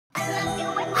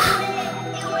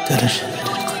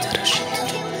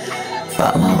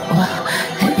Follow,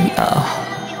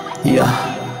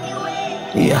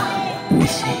 and we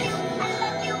see,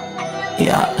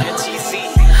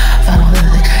 follow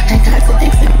and God's an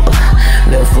example.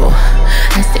 Therefore,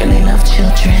 I still love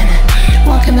children.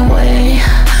 Walking the way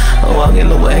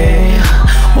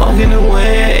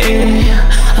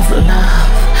of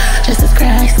love. Just as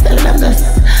Christ loved us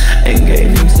and gave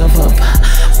himself up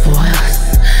for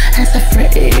us as a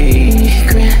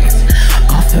fragrant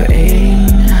offering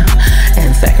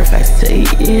and sacrifice to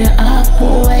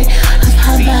Yahweh.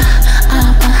 Father,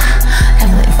 Abba,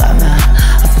 Heavenly Father,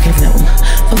 forgive them,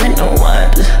 for they know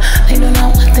what they do not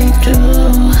what they do.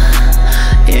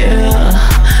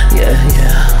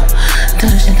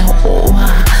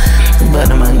 But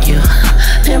among you,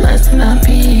 there must not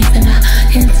be even a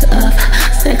hint of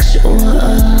sexual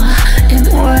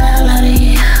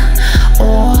immorality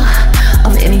or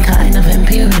of any kind of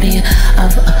impurity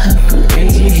of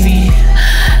greed,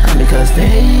 because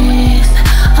these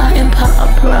are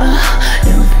improper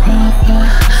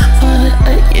for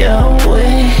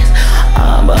Yahweh's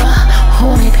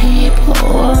holy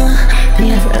people, the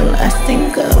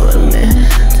everlasting government.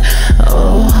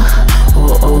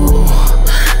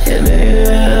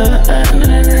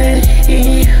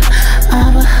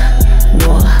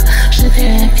 Should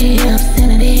there be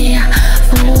obscenity,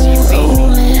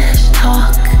 foolish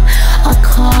talk, or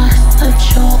cause of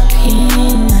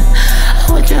joking,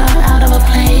 or drive out of a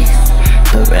place,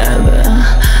 but rather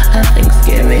a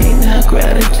thanksgiving, a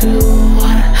gratitude,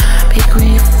 be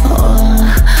grateful,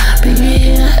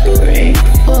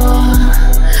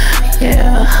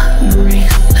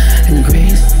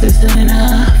 grace isn't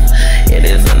enough, it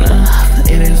is enough,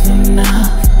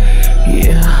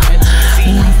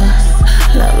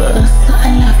 love us, I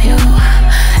love you,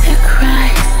 and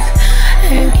Christ,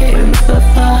 and gave himself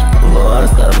up for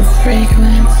us as a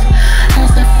fragrant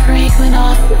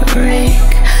offering,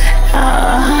 a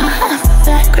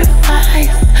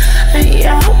sacrifice,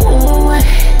 Yahweh,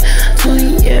 to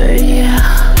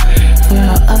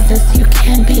for of this you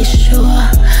can be sure,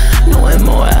 no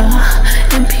immoral,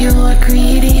 impure,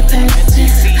 greedy person,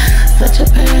 such a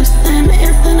person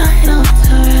is an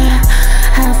idolater,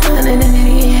 has an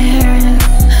inheritance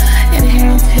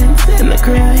in the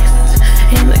Christ,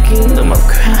 in the kingdom of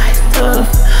Christ of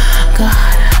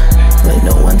God. Let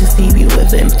no one deceive you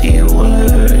with empty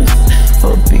words,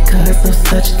 for because of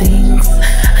such things,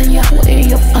 Yahweh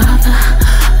your Father,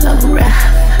 the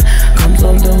wrath comes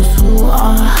on those who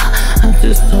are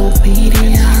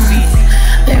disobedient.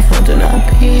 Therefore do not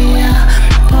be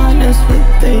partners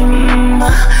with them,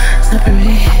 separate